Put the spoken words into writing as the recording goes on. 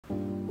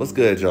What's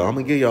good, y'all? I'm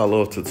gonna give y'all a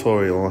little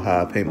tutorial on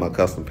how I paint my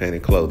custom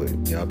painted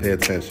clothing. Y'all pay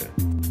attention.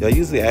 Y'all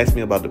usually ask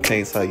me about the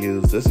paints I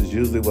use. This is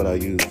usually what I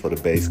use for the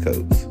base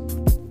coats.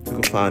 You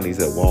can find these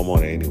at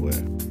Walmart or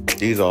anywhere.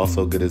 These are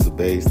also good as a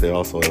base. They're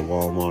also at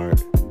Walmart.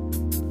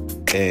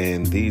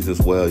 And these as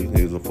well, you can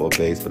use them for a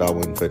base, but I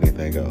wouldn't put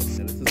anything else.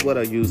 And this is what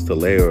I use to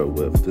layer it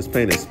with. This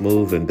paint is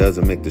smooth and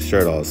doesn't make the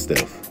shirt all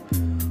stiff.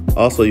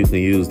 Also, you can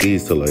use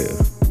these to layer.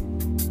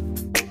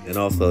 And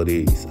also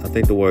these. I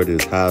think the word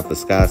is high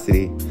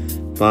viscosity.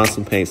 Find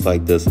some paints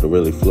like this that are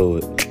really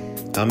fluid.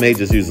 I may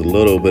just use a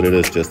little bit of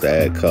this just to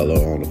add color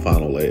on the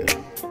final layer.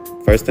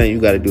 First thing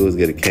you gotta do is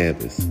get a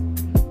canvas.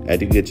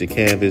 After you get your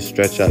canvas,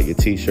 stretch out your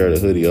t-shirt or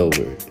hoodie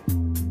over it.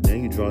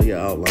 Then you draw your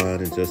outline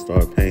and just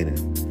start painting.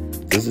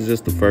 This is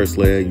just the first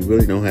layer. You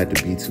really don't have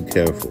to be too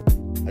careful.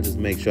 I just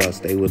make sure I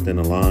stay within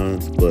the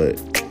lines, but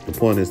the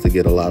point is to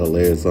get a lot of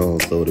layers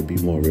on so it'll be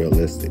more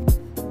realistic.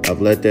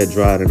 I've let that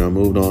dry and I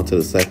moved on to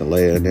the second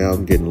layer. Now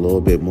I'm getting a little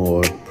bit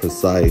more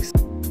precise.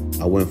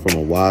 I went from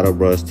a wider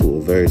brush to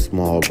a very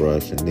small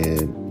brush, and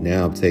then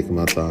now I'm taking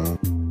my time.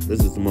 This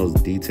is the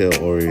most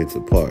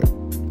detail-oriented part.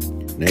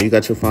 Now you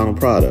got your final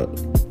product.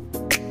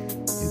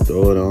 You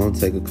throw it on,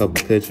 take a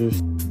couple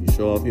pictures, you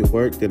show off your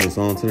work, then it's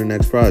on to the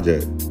next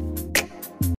project.